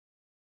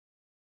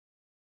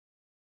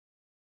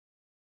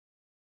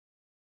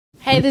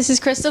Hey, this is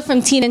Crystal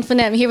from Teen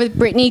Infinite. I'm here with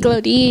Brittany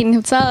Glodean.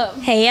 What's up?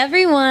 Hey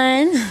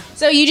everyone.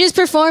 So you just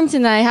performed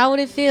tonight. How would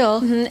it feel?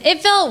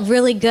 It felt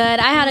really good.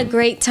 I had a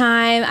great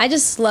time. I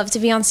just love to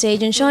be on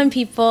stage and showing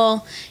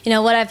people,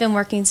 what I've been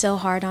working so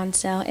hard on.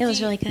 So it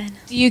was really good.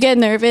 Do you get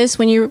nervous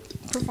when you're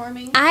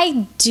performing?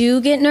 I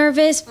do get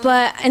nervous,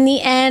 but in the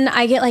end,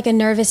 I get like a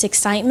nervous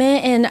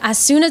excitement. And as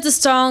soon as the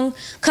song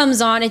comes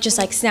on, it just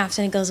like snaps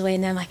and it goes away.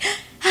 And then I'm like,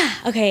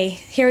 okay,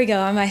 here we go.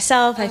 I'm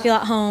myself. I feel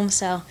at home.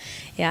 So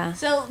yeah.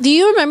 So do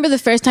you remember the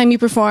first time you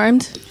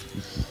performed?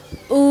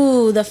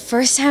 Ooh, the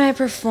first time I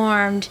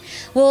performed.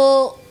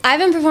 Well, I've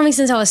been performing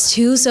since I was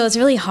 2, so it's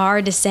really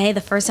hard to say the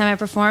first time I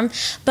performed.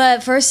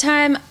 But first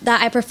time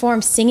that I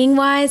performed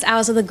singing-wise, I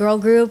was with a girl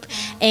group,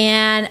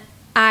 and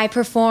I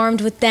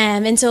performed with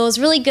them. And so it was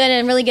really good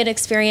and really good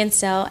experience.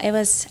 So it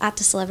was at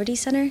the Celebrity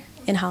Center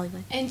in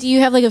Hollywood. And do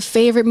you have like a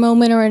favorite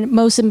moment or a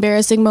most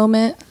embarrassing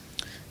moment?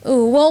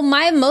 Ooh, well,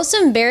 my most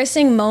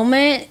embarrassing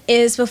moment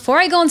is before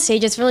I go on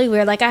stage. It's really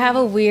weird. Like, I have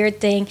a weird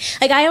thing.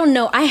 Like, I don't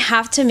know. I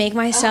have to make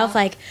myself,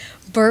 like,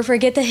 burp or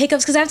get the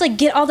hiccups because I have to, like,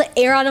 get all the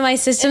air out of my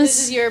system. And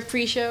this is your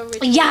pre-show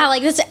ritual? Yeah,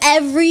 like, this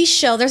every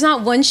show. There's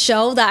not one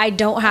show that I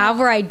don't have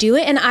where I do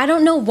it, and I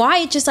don't know why.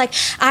 It's just, like,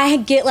 I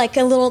get, like,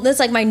 a little, that's,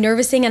 like, my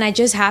nervous thing, and I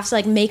just have to,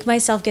 like, make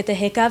myself get the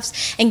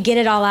hiccups and get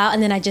it all out,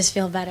 and then I just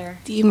feel better.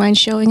 Do you mind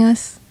showing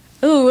us?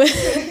 Ooh.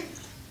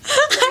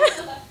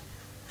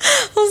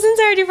 Well, since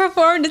I already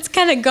performed, it's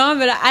kind of gone,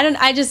 but it's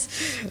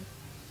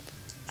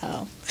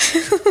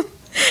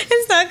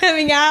not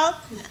coming out.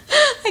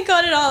 I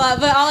got it all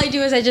out, but all I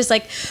do is I just,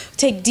 like,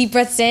 take deep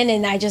breaths in,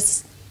 and I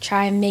just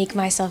try and make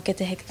myself get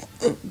the hiccup.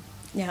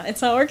 Yeah,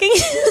 it's not working.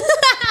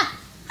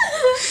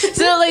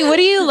 So, like, what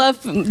do you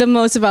love the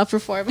most about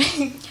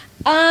performing?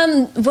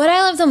 What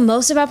I love the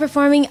most about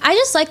performing, I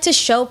just like to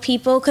show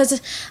people, because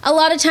a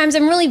lot of times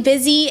I'm really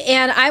busy,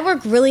 and I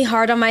work really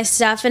hard on my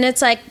stuff, and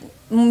it's like,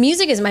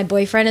 music is my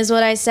boyfriend is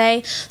what I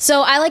say.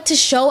 So I like to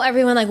show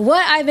everyone like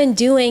what I've been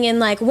doing and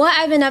like what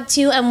I've been up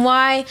to and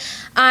why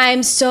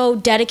I'm so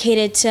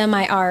dedicated to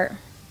my art.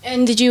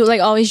 And did you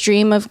like always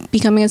dream of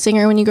becoming a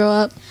singer when you grow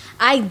up?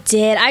 I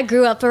did. I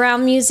grew up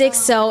around music,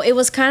 so it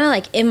was kind of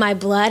like in my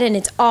blood and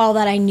it's all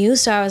that I knew.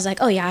 So I was like,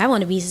 oh yeah, I want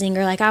to be a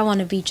singer. Like I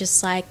want to be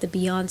just like the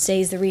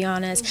Beyoncés, the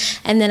Rihannas.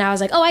 And then I was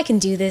like, oh, I can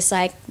do this.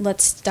 Like,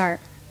 let's start.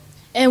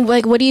 And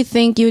like, what do you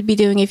think you would be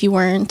doing if you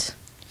weren't?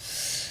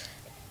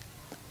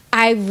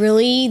 I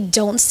really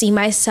don't see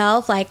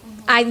myself,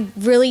 I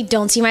really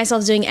don't see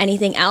myself doing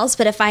anything else,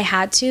 but if I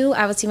had to,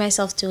 I would see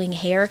myself doing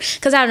hair,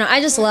 because I don't know, I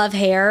just love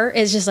hair.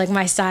 It's just like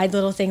my side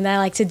little thing that I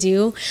like to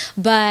do,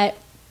 but...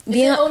 Is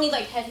it only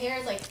like head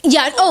hair? Like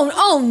yeah,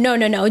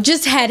 no,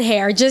 just head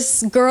hair,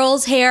 just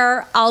girls'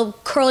 hair. I'll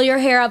curl your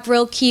hair up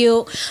real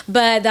cute,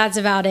 but that's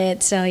about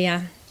it, so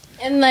yeah.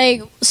 And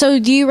like, so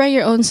do you write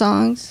your own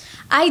songs?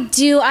 I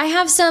do. I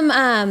have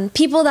some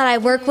people that I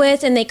work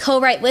with, and they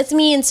co-write with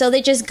me, and so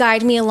they just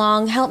guide me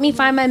along, help me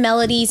find my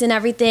melodies and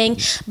everything.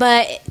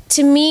 But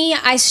to me,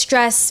 I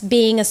stress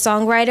being a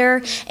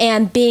songwriter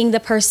and being the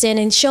person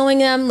and showing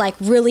them like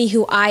really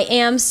who I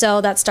am. So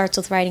that starts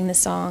with writing the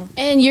song.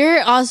 And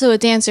you're also a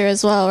dancer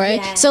as well, right?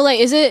 Yes. So like,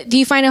 do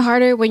you find it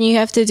harder when you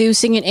have to do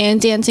singing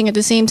and dancing at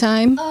the same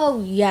time?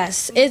 Oh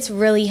yes, it's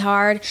really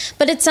hard,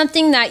 but it's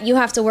something that you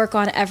have to work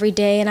on every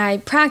day, and I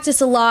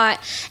practice a lot,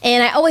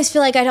 and I always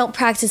feel like I don't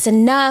practice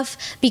enough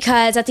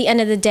because at the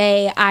end of the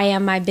day, I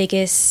am my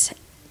biggest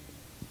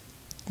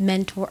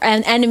mentor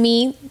and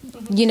enemy.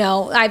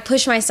 I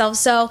push myself.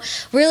 So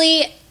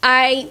really,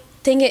 I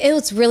think it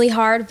was really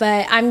hard,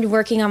 but I'm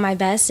working on my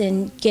best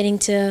and getting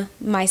to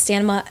my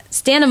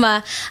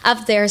stamina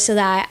up there so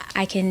that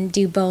I can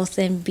do both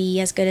and be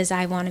as good as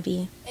I want to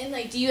be. And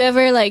like, do you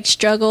ever like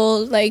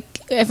struggle, like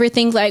ever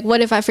think like,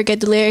 what if I forget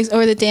the lyrics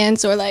or the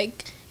dance or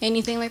like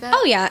anything like that?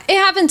 Oh yeah, it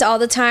happens all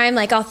the time.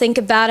 Like I'll think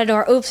about it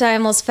or oops, I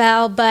almost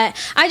fell, but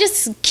I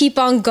just keep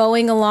on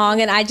going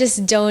along and I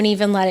just don't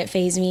even let it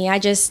faze me. I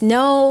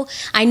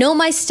know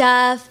my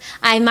stuff.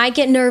 I might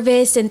get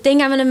nervous and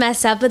think I'm gonna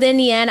mess up, but in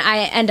the end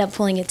I end up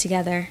pulling it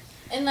together.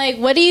 And like,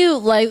 what do you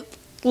like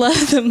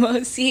love the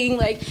most, seeing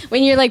like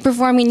when you're like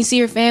performing, you see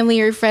your family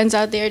or your friends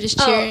out there just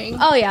cheering?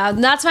 Oh yeah,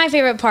 that's my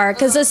favorite part,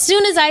 because as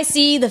soon as I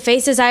see the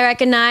faces I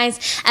recognize,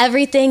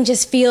 everything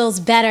just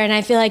feels better, and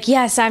I feel like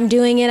yes, I'm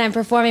doing it, I'm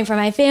performing for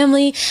my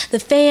family, the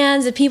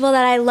fans, the people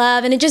that I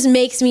love, and it just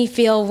makes me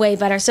feel way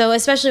better. So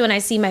especially when I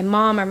see my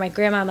mom or my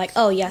grandma, I'm like,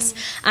 oh yes,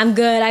 I'm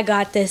good, I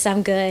got this,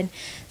 I'm good.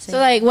 So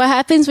like, what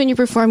happens when you're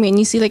performing and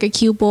you see like a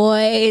cute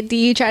boy? Do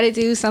you try to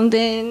do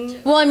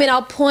something? Well, I mean,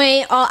 I'll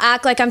point, I'll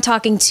act like I'm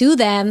talking to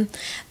them,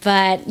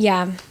 but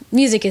yeah,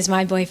 music is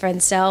my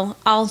boyfriend, so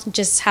I'll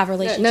just have a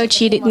relationship.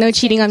 No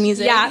cheating on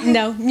music. Yeah,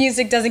 no,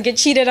 music doesn't get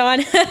cheated on.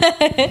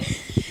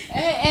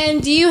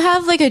 And do you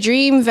have like a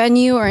dream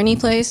venue or any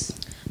place?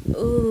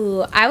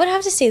 Ooh, I would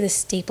have to say the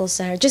Staples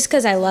Center, just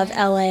because I love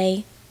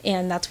LA.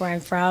 And that's where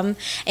I'm from.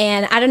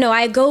 And I don't know,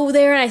 I go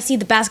there and I see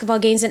the basketball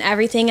games and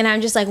everything, and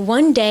I'm just like,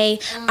 one day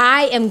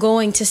I am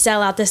going to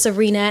sell out this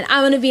arena and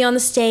I'm going to be on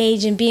the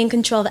stage and be in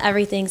control of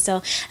everything.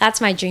 So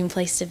that's my dream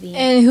place to be.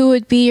 And who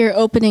would be your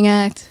opening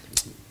act?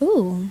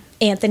 Ooh,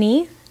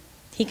 Anthony.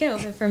 He can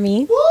open for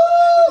me.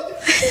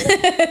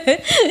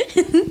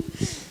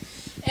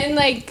 And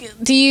like,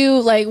 do you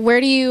like, where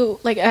do you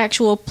like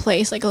actual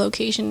place, like a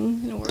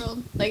location in the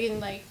world, like in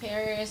like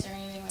Paris or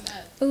anything like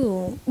that?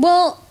 Ooh,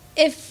 well,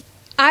 if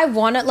I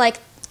want to like,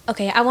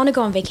 okay, I want to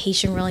go on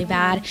vacation really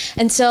bad.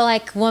 And so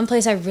like one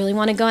place I really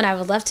want to go and I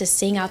would love to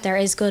sing out there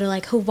is go to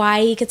like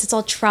Hawaii because it's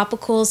all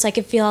tropical, so I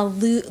can feel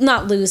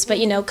not loose, but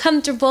you know,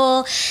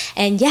 comfortable.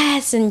 And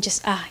yes, and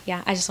just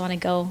yeah, I just want to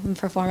go and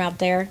perform out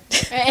there.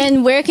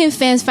 And where can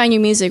fans find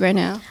your music right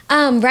now?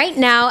 Right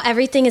now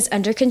everything is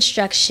under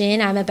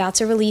construction. I'm about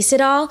to release it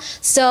all.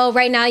 So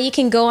right now you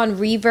can go on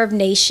Reverb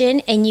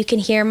Nation and you can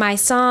hear my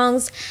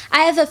songs. I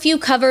have a few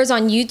covers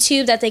on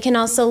YouTube that they can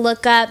also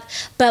look up,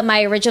 but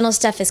my original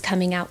stuff is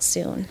coming out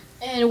soon.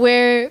 And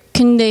where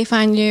can they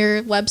find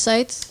your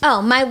websites?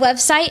 Oh, my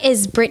website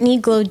is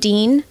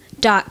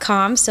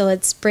BrittanyGlodean.com. So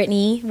it's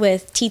Brittany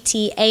with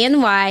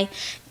TTANY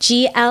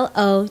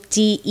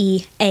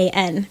GLODEAN,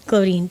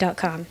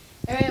 Glodean.com.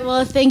 All right,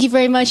 well, thank you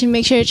very much and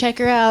make sure to check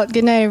her out.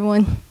 Good night,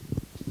 everyone.